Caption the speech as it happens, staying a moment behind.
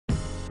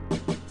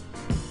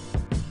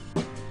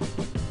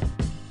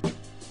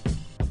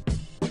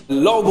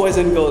Hello boys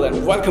and girls,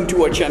 and welcome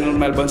to our channel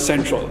Melbourne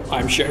Central.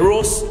 I'm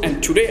Shahroz,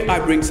 and today I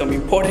bring some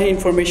important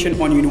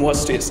information on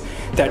universities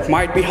that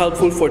might be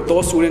helpful for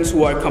those students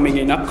who are coming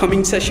in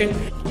upcoming session.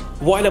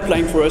 While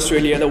applying for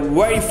Australia, the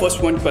very first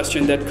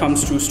question that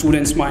comes to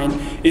students' mind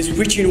is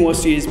which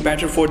university is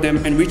better for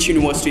them and which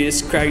university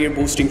is career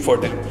boosting for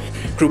them.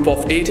 Group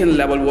of 8 and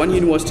level 1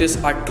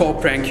 universities are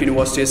top ranked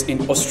universities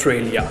in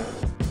Australia.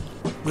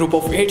 Group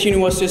of 8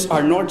 universities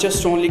are not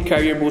just only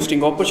career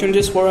boosting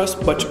opportunities for us,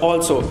 but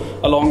also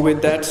along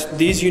with that,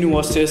 these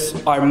universities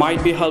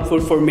might be helpful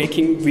for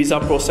making visa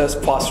process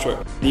faster.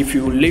 If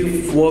you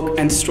live, work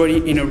and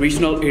study in a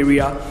regional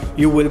area,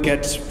 you will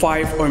get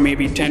 5 or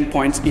maybe 10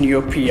 points in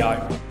your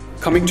PR.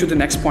 Coming to the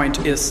next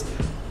point is,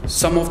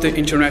 some of the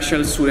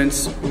international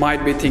students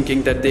might be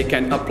thinking that they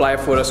can apply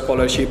for a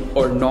scholarship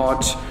or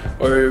not,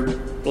 or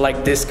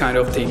like this kind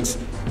of things.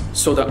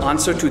 So the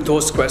answer to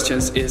those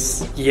questions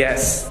is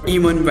yes,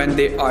 even when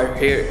they are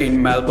here in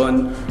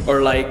Melbourne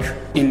or like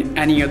in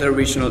any other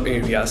regional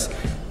areas.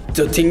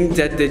 The thing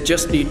that they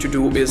just need to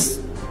do is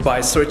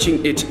by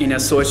searching it in a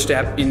search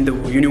tab in the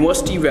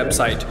university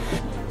website.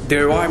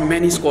 There are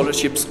many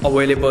scholarships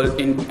available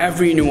in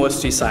every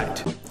university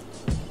site.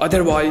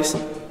 Otherwise,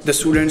 the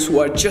students who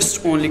are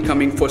just only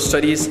coming for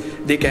studies,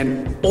 they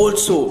can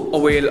also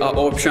avail an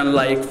option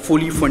like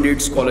fully funded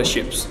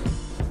scholarships.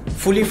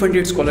 Fully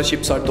funded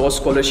scholarships are those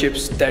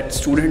scholarships that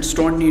students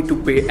don't need to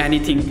pay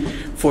anything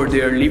for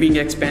their living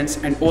expense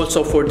and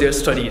also for their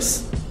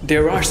studies.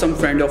 There are some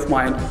friends of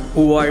mine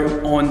who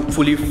are on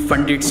fully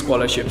funded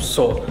scholarships,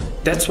 so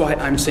that's why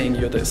I'm saying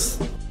you this.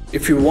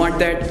 If you want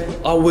that,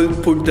 I will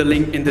put the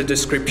link in the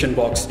description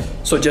box,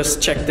 so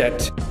just check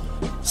that.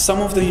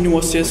 Some of the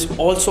universities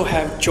also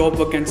have job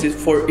vacancies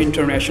for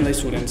international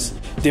students.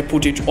 They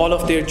put all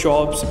of their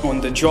jobs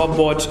on the job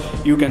board.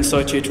 You can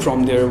search it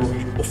from their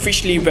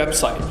officially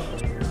website.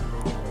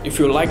 If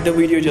you like the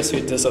video, just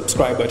hit the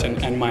subscribe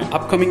button, and my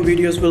upcoming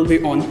videos will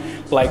be on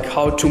like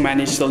how to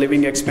manage the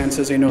living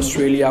expenses in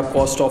Australia,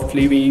 cost of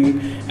living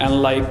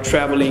and like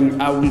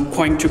traveling. I'm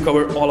going to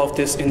cover all of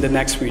this in the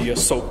next video,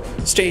 so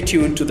stay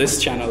tuned to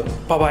this channel.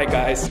 Bye bye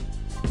guys.